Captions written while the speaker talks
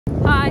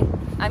Hi,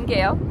 I'm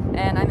Gail,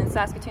 and I'm in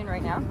Saskatoon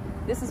right now.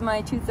 This is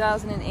my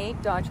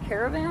 2008 Dodge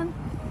Caravan.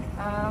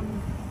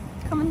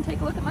 Come and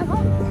take a look at my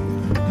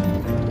home.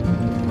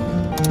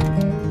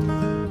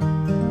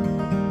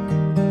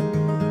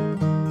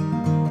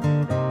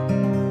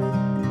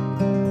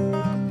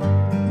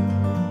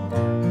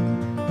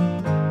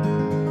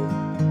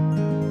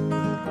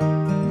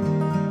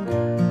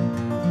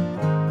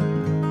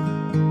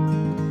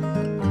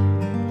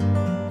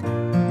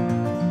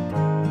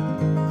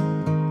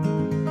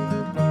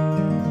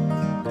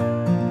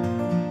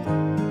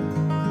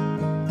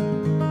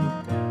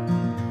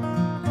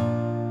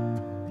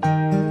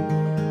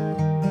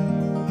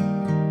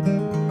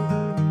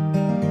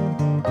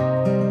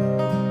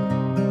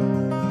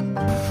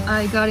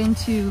 I got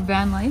into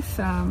van life.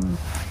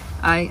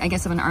 I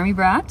guess I'm an army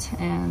brat,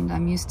 and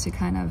I'm used to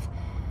kind of,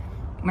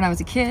 when I was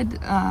a kid,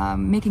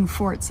 making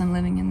forts and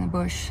living in the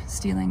bush,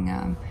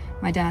 stealing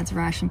my dad's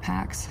ration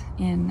packs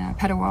in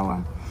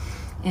Petawawa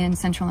in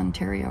central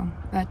Ontario.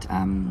 But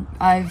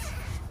I've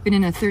been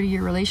in a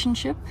 30-year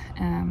relationship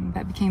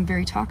that became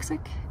very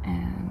toxic,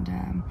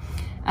 and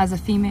as a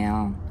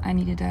female, I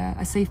needed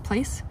a safe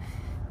place.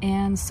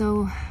 And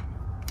so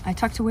I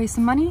tucked away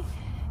some money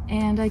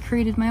and I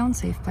created my own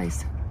safe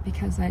place,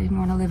 because I didn't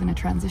want to live in a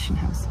transition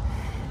house.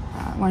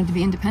 I wanted to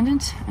be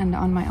independent and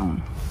on my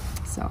own.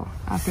 So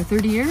after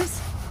 30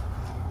 years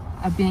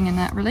of being in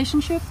that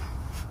relationship,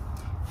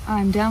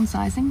 I'm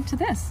downsizing to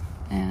this,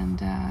 and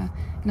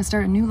gonna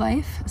start a new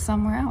life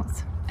somewhere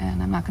else.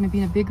 And I'm not gonna be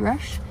in a big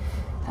rush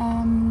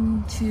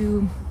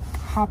to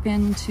hop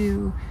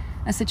into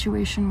a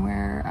situation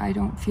where I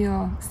don't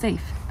feel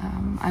safe.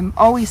 I'm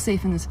always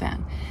safe in this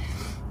van.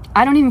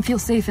 I don't even feel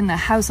safe in the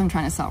house I'm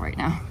trying to sell right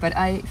now, but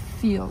I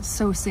feel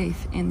so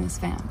safe in this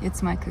van.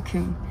 It's my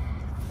cocoon.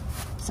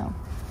 So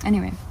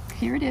anyway,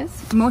 here it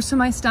is. Most of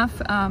my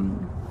stuff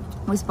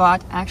was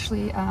bought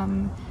actually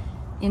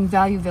in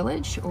Value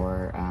Village,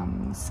 or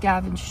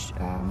scavenged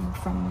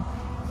from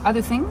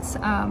other things.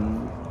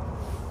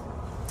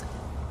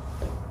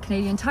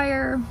 Canadian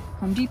Tire,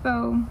 Home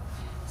Depot.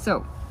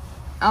 So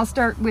I'll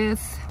start with,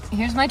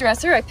 here's my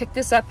dresser. I picked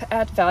this up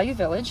at Value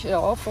Village. It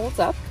all folds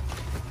up.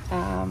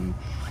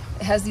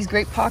 It has these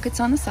great pockets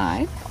on the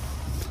side.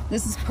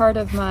 This is part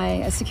of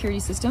my security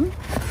system.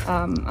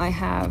 I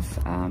have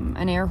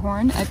an air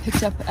horn I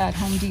picked up at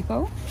Home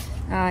Depot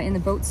in the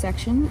boat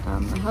section.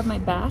 I have my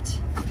bat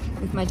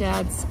with my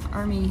dad's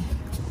army,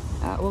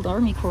 old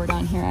army cord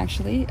on here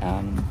actually.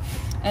 And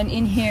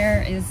in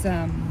here is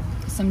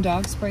some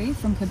dog spray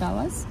from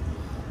Cabela's.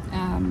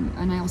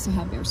 And I also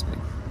have bear spray.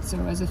 So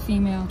as a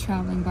female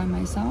traveling by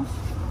myself,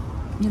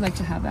 you like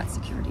to have that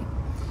security.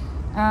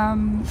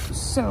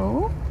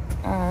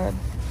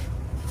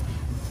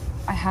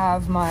 I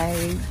have my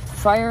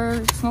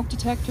fire smoke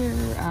detector,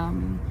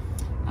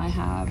 I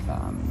have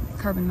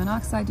carbon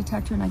monoxide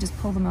detector, and I just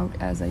pull them out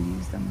as I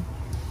use them.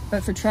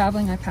 But for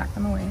traveling, I pack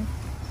them away.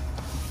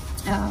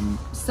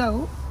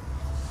 So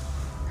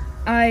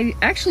I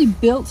actually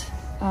built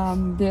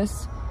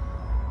this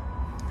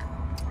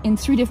in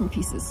 3 different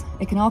pieces.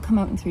 It can all come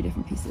out in 3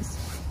 different pieces.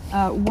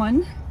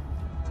 1,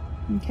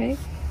 okay,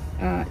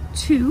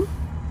 2,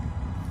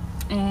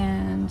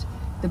 and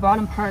the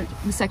bottom part,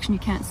 the section you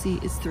can't see,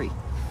 is 3.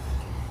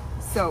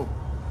 So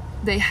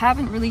they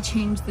haven't really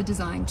changed the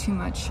design too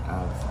much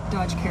of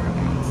Dodge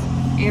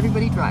Caravans.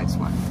 Everybody drives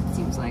one, it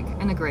seems like,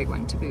 and a gray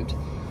one to boot.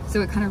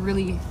 So it kind of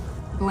really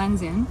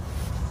blends in.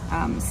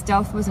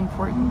 Stealth was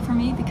important for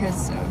me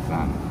because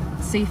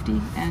of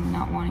safety and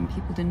not wanting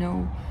people to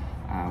know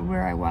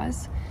where I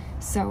was.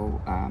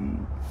 So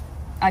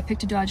I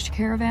picked a Dodge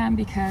Caravan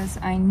because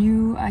I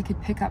knew I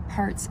could pick up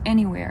parts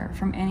anywhere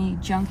from any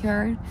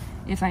junkyard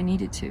if I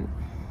needed to.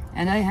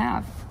 And I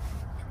have.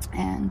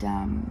 And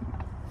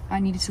I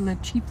needed to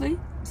live cheaply,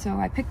 so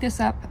I picked this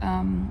up.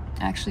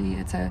 Actually,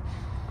 it's a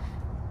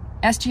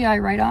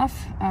SGI write-off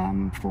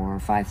for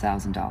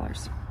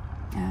 $5,000.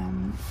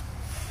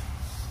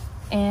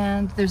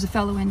 And there's a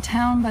fellow in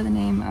town by the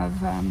name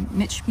of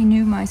Mitch. He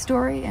knew my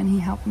story and he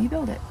helped me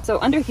build it. So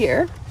under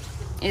here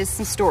is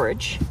some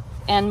storage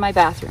and my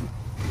bathroom.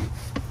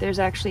 There's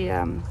actually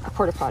a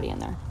porta potty in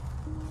there.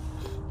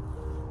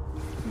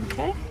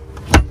 Okay.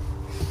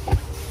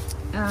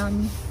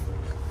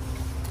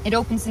 It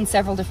opens in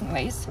several different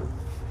ways.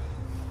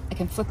 I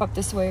can flip up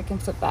this way, I can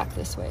flip back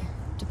this way,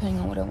 depending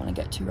on what I want to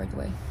get to right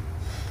away.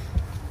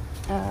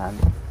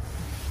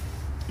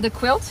 The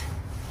quilt,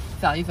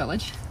 Value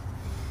Village.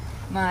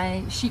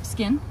 My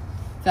sheepskin,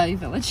 Value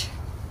Village.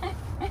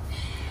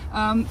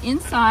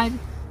 Inside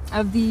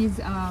of these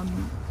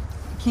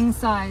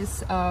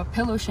king-size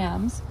pillow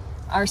shams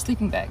are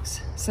sleeping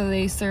bags. So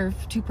they serve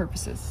 2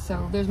 purposes.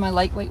 So there's my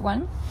lightweight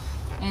one,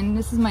 and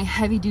this is my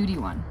heavy-duty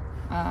one.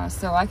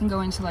 So I can go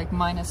into like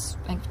minus,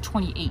 I think,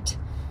 28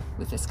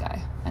 with this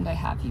guy, and I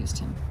have used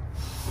him.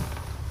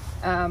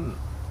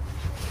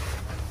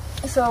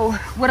 So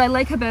what I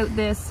like about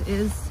this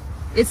is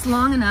it's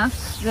long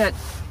enough that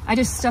I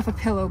just stuff a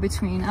pillow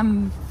between.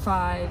 I'm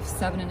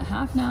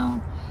 5'7.5"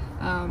 now.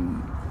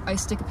 I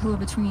stick a pillow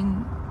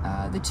between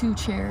the 2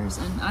 chairs,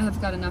 and I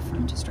have got enough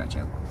room to stretch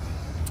out.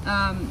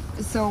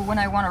 So when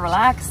I want to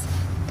relax,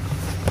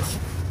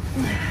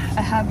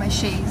 I have my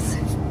chaise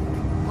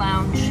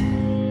lounge.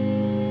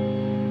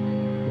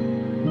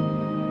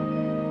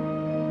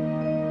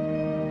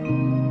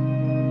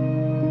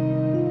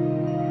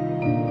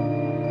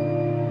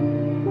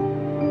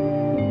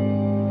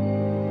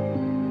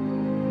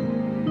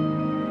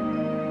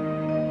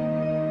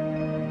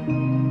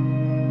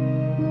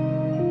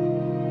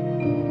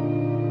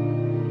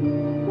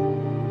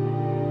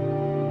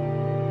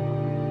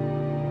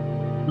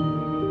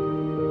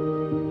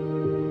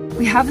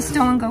 We have the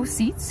stow and go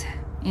seats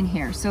in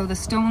here. So the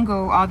stow and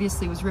go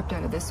obviously was ripped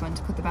out of this one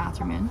to put the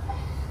bathroom in.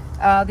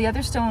 The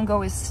other stow and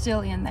go is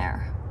still in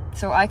there.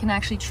 So I can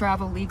actually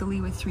travel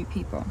legally with 3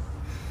 people.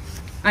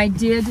 I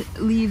did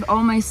leave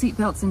all my seat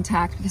belts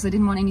intact because I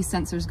didn't want any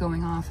sensors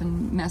going off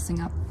and messing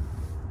up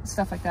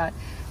stuff like that.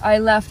 I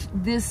left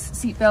this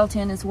seat belt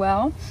in as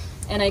well,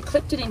 and I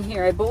clipped it in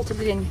here. I bolted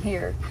it in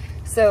here.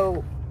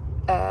 So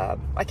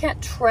I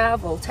can't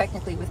travel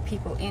technically with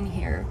people in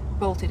here,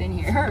 bolted in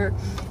here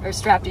or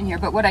strapped in here,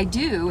 but what I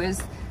do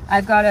is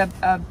I've got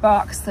a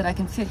box that I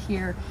can fit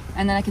here,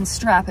 and then I can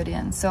strap it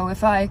in. So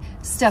if I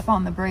step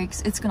on the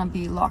brakes, it's gonna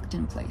be locked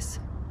in place.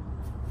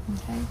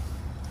 Okay,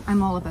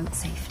 I'm all about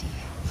safety.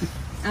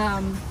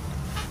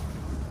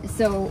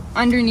 So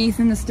underneath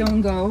in the stow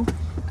and go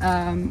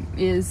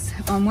is,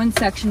 on one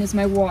section is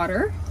my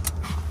water,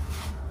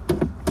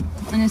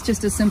 and it's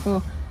just a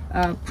simple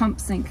pump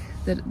sink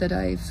that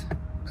I've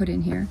put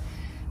in here.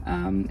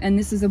 And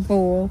this is a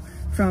bowl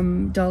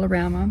from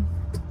Dollarama,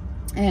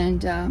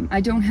 and I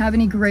don't have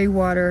any gray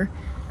water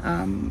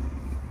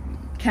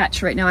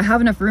catch right now. I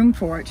have enough room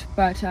for it,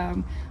 but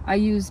I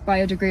use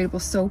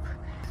biodegradable soap.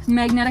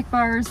 Magnetic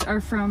bars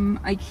are from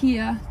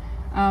IKEA.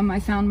 I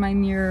found my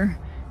mirror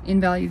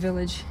in Value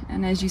Village,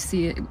 and as you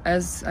see it,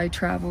 as I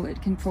travel,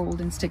 it can fold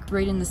and stick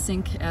right in the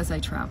sink as I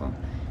travel.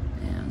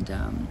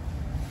 And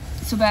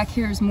so back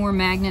here is more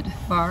magnet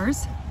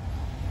bars.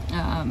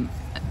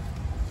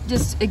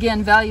 Just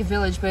again, Value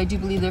Village, but I do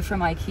believe they're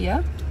from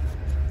IKEA.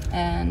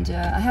 And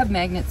I have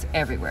magnets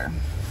everywhere.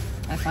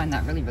 I find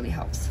that really, really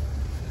helps.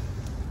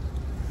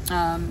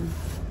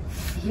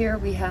 Here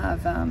we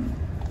have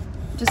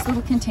just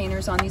little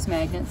containers on these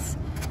magnets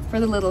for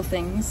the little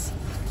things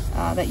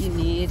that you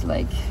need,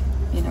 like,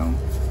 you know,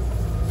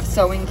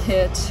 sewing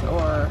kit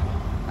or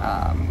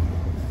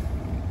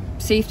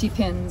safety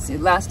pins,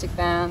 elastic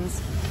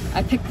bands.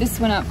 I picked this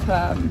one up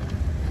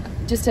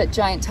just at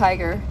Giant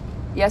Tiger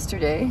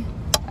yesterday.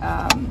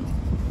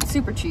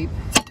 Super cheap,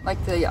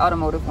 like the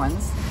automotive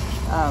ones.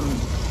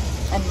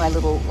 And my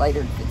little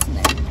lighter fits in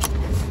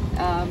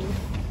there.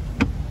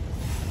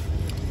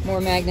 More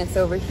magnets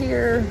over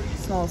here,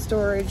 small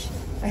storage.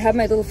 I have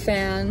my little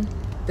fan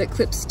that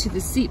clips to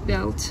the seat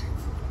belt.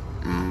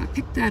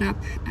 Picked that up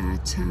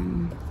at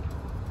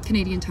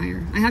Canadian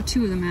Tire. I have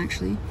 2 of them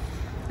actually.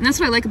 And that's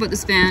what I like about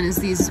this fan, is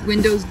these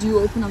windows do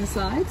open on the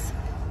sides.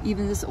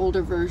 Even this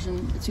older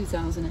version, the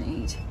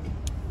 2008.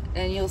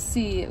 And you'll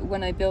see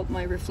when I built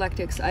my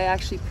Reflectix, I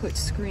actually put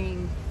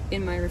screen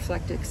in my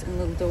Reflectix and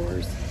little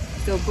doors.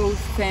 So both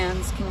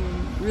fans can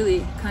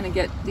really kind of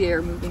get the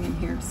air moving in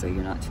here so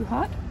you're not too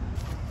hot.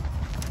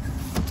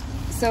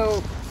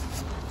 So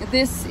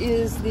this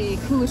is the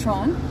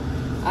Coolitron.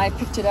 I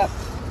picked it up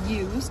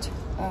used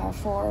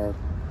for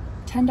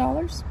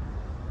 $10.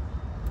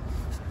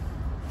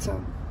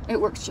 So it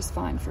works just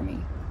fine for me.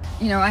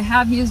 You know, I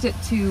have used it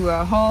to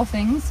haul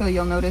things, so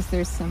you'll notice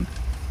there's some,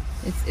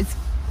 it's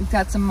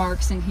got some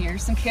marks in here,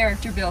 some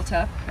character built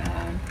up.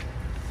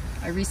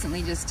 I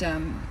recently just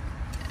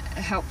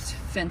helped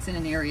fence in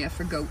an area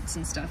for goats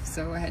and stuff,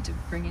 so I had to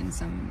bring in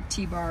some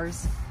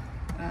T-bars,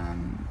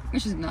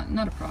 which is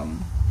not a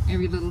problem.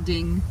 Every little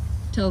ding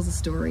tells a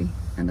story,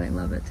 and I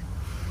love it.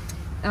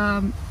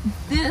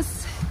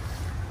 This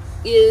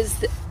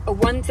is a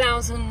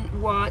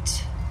 1,000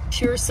 watt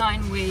pure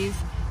sine wave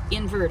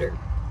inverter,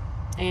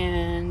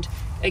 and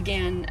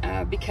again,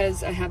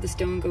 because I have the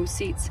stow and go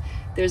seats,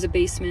 there's a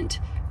basement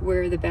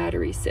where the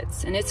battery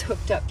sits, and it's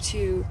hooked up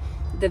to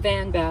the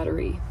van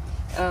battery.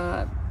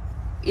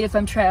 If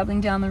I'm traveling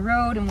down the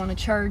road and want to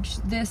charge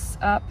this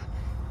up,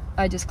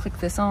 I just click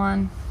this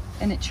on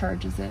and it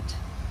charges it.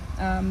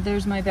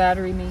 There's my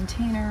battery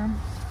maintainer.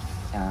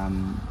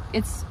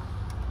 It's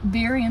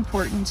very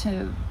important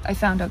to, I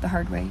found out the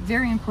hard way,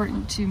 very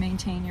important to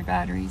maintain your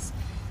batteries.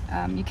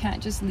 You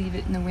can't just leave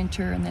it in the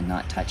winter and then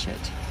not touch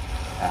it.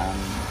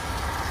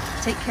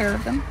 Take care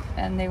of them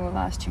and they will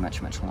last you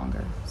much, much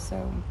longer.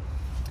 So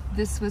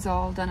this was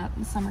all done up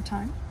in the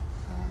summertime,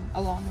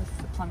 along with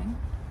the plumbing.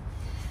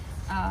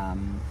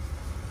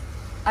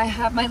 I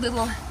have my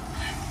little,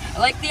 I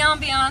like the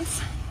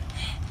ambiance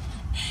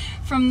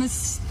from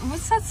this,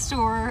 what's that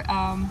store?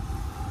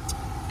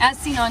 As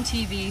Seen on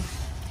TV.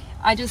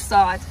 I just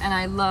saw it and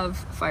I love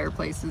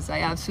fireplaces. I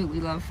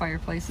absolutely love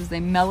fireplaces. They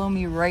mellow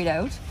me right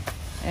out,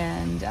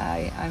 and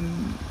I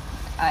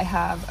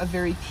have a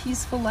very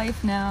peaceful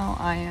life now.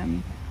 I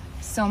am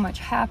so much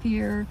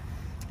happier,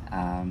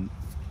 and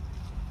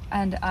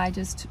I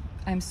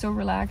I'm so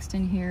relaxed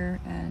in here,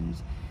 and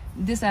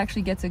this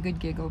actually gets a good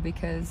giggle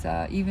because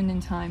even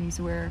in times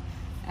where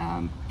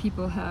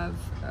people have,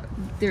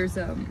 there's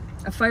a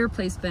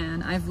fireplace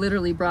ban, I've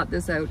literally brought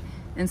this out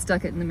and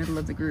stuck it in the middle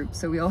of the group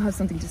so we all have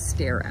something to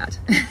stare at.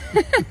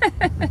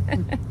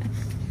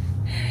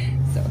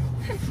 So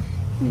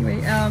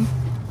anyway,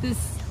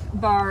 this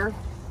bar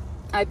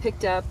I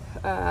picked up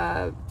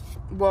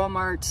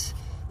Walmart,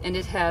 and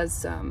it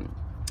has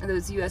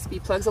those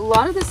USB plugs. A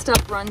lot of this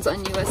stuff runs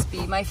on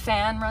USB. My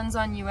fan runs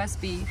on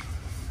USB.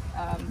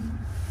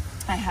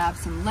 I have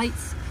some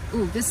lights.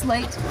 Ooh, this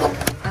light,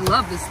 I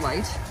love this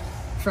light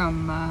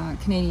from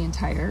Canadian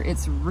Tire.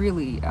 It's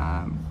really,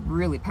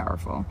 really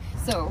powerful.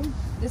 So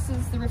this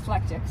is the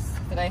Reflectix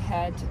that I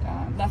had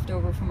left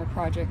over from a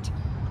project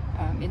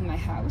in my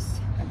house.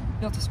 I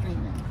built a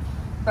screen room.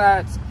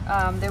 But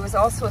there was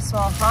also a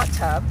small hot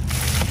tub,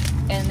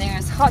 and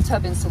there's hot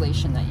tub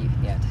insulation that you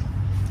can get.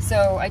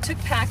 So I took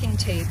packing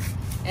tape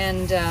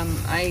and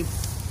I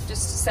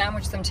just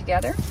sandwiched them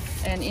together,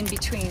 and in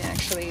between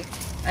actually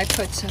I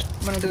put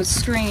one of those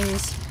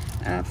screens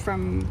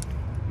from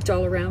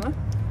Dollarama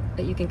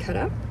that you can cut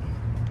up.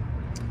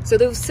 So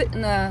those sit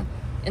in the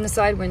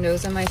side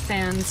windows, and my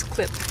fans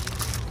clip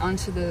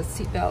onto the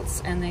seat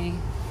belts and they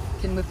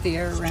can whip the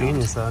air around.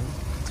 Genius, that.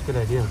 It's a good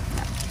idea.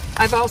 Yeah.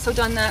 I've also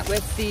done that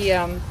with the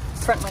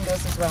front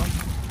windows as well.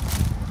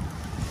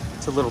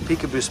 It's a little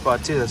peekaboo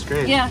spot too, that's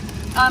great. Yeah,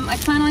 I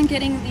plan on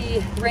getting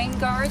the rain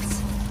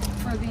guards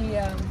for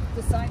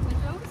the side windows.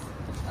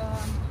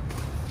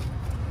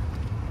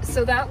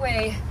 So that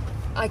way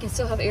I can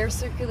still have air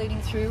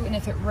circulating through, and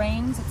if it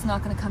rains, it's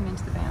not going to come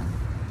into the van.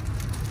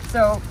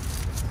 So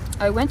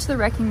I went to the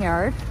wrecking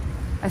yard.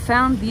 I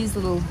found these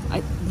little,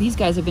 these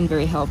guys have been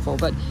very helpful,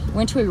 but I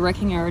went to a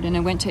wrecking yard and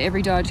I went to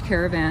every Dodge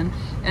Caravan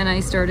and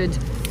I started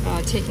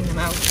taking them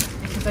out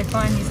because I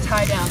find these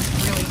tie downs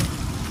really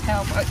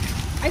help.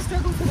 I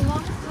struggled for the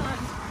longest time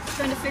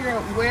trying to figure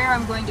out where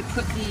I'm going to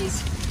put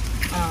these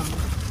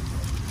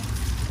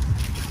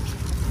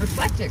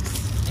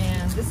Reflectix,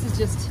 and this is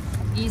just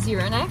easier.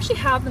 And I actually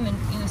have them in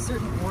a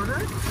certain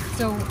order,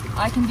 so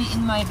I can be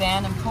in my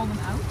van and pull them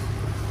out,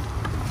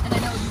 and I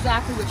know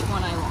exactly which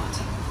one I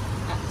want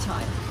at the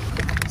time.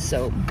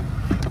 So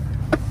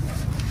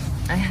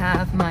I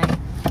have my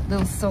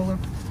little solar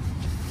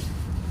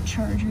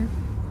charger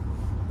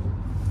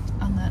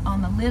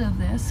on the lid of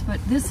this, but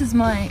this is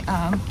my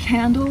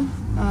candle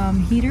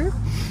heater.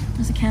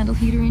 There's a candle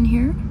heater in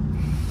here.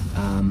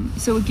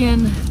 So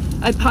again,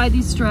 I buy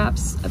these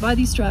straps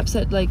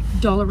at like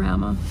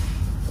Dollarama,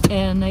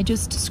 and I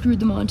just screwed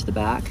them onto the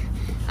back.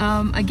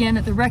 Again,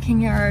 at the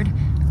wrecking yard,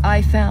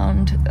 I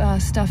found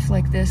stuff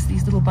like this,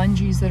 these little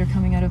bungees that are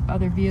coming out of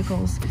other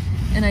vehicles,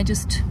 and I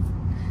just,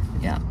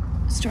 yeah,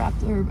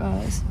 strapped or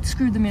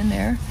screwed them in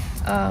there.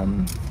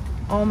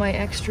 All my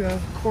extra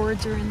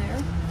cords are in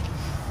there.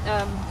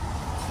 But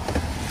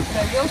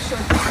I will show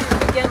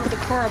you again with the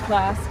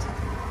coroplast.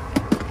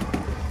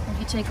 If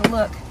you take a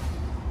look,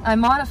 I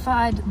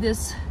modified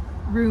this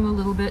room a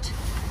little bit.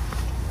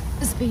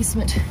 This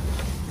basement,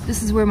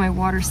 this is where my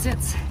water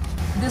sits.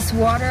 This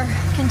water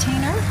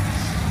container,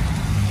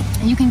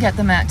 you can get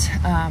them at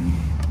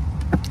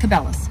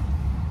Cabela's.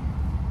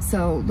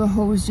 So the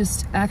hose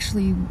just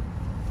actually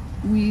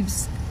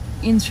weaves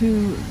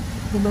into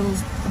the little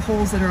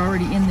holes that are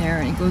already in there,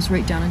 and it goes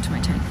right down into my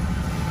tank.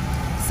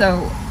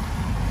 So,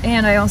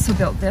 and I also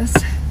built this.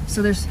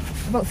 So there's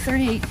about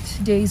 38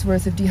 days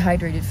worth of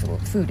dehydrated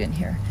food in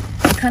here.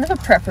 I'm kind of a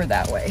prepper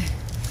that way.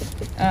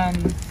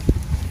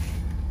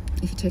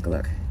 If you take a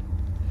look,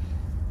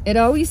 it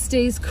always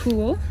stays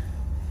cool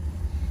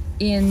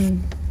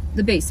in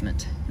the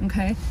basement,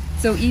 okay?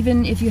 So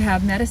even if you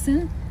have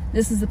medicine,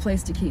 this is the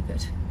place to keep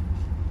it,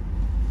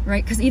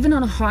 right? Because even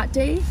on a hot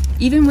day,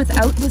 even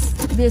without this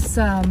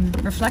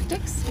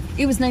Reflectix,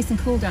 it was nice and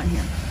cool down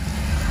here.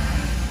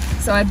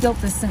 So I built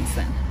this since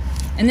then.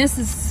 And this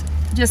is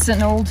just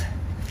an old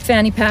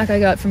fanny pack I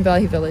got from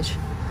Value Village.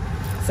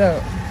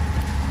 So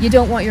you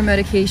don't want your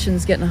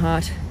medications getting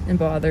hot and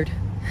bothered,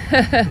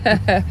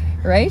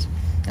 right?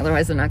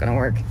 Otherwise they're not gonna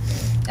work.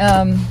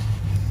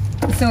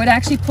 So it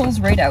actually pulls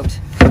right out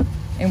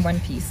in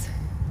one piece.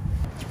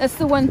 That's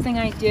the one thing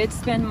I did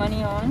spend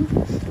money on,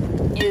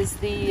 is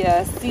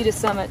the Sea to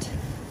Summit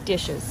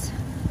dishes.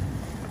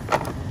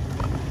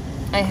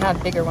 I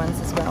have bigger ones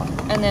as well.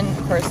 And then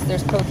of course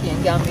there's Pokey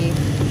and Gumby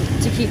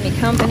to keep me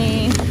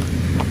company.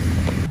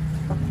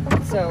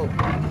 So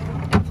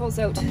it pulls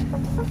out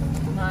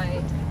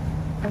my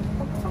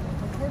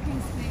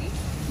working space,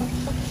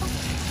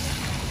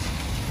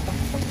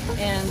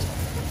 and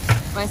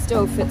my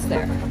stove fits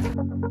there.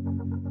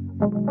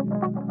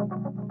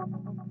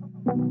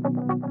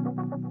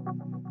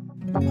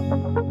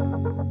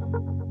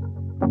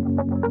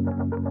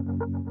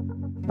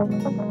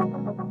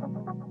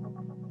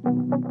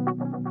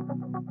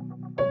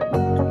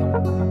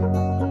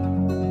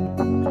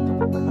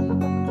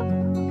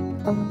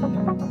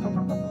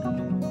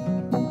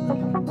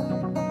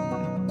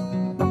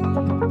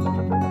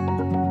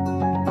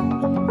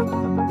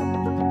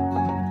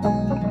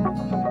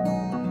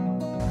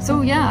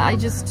 So yeah,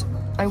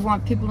 I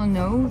want people to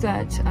know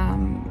that,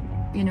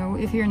 you know,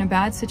 if you're in a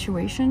bad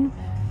situation,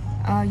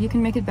 you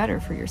can make it better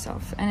for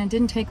yourself. And it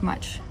didn't take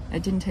much.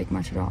 It didn't take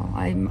much at all.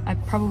 I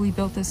probably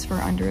built this for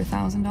under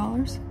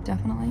 $1,000,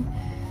 definitely.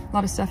 A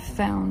lot of stuff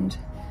found,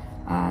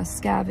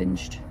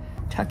 scavenged.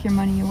 Tuck your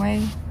money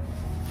away.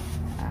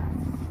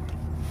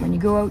 When you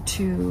go out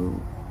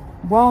to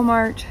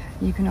Walmart,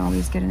 you can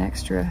always get an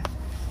extra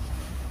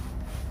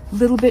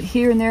little bit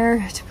here and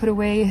there to put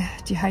away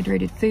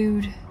dehydrated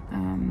food,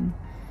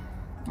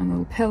 a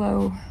little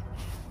pillow,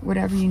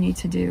 whatever you need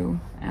to do,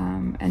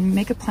 and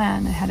make a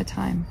plan ahead of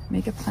time.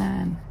 Make a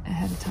plan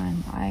ahead of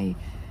time.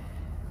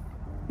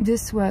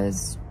 This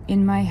was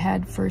in my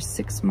head for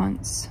 6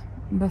 months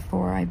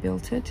before I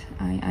built it.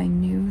 I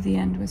knew the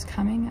end was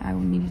coming. I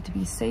needed to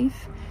be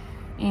safe,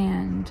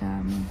 and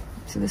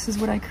so this is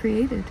what I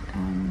created.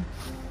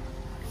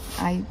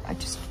 I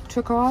just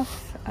took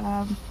off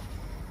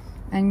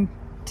and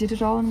did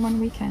it all in one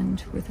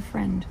weekend with a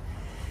friend.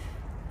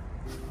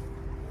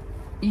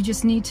 You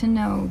just need to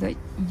know that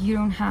you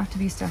don't have to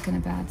be stuck in a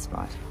bad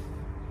spot.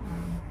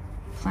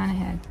 Plan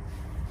ahead.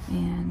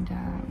 And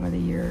whether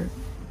you're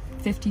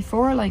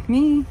 54 like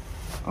me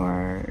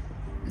or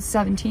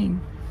 17,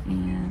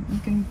 and you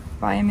can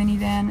buy a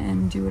minivan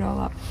and do it all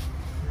up.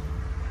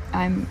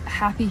 I'm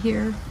happy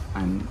here.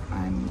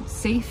 I'm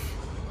safe.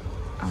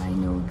 I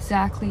know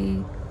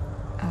exactly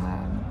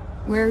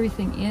where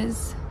everything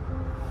is.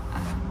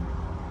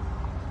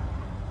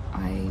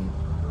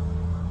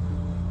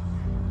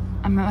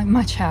 I'm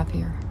much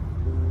happier.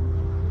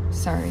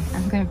 Sorry,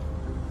 I'm gonna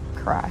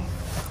cry.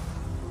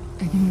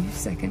 Give me a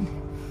second.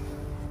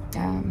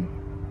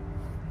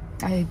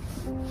 I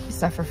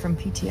suffer from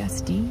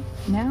PTSD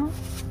now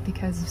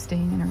because of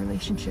staying in a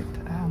relationship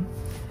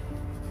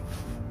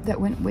that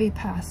went way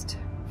past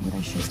what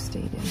I should have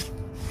stayed in.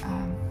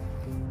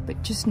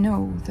 But just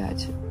know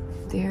that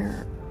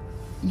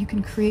you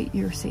can create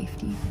your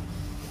safety.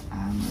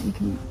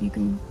 You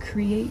can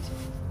create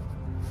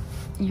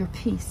your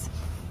peace.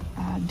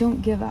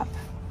 Don't give up.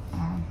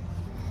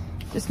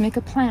 Just make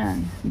a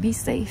plan. Be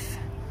safe.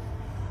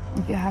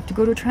 If you have to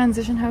go to a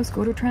transition house,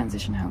 go to a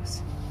transition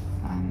house.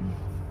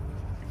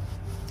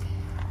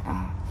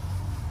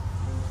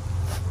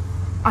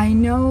 I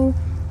know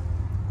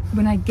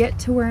when I get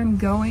to where I'm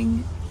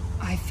going,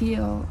 I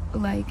feel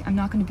like I'm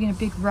not going to be in a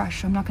big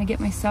rush. I'm not going to get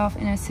myself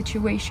in a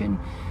situation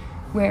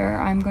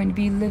where I'm going to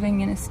be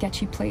living in a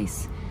sketchy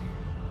place.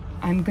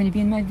 I'm going to be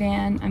in my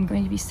van. I'm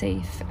going to be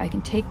safe. I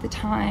can take the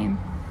time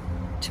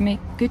to make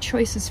good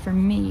choices for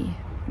me,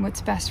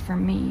 what's best for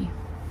me.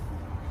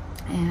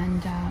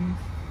 And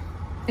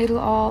it'll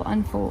all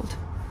unfold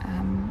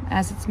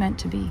as it's meant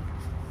to be.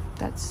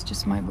 That's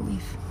just my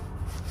belief.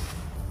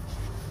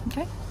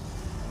 Okay?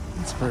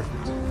 That's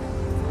perfect.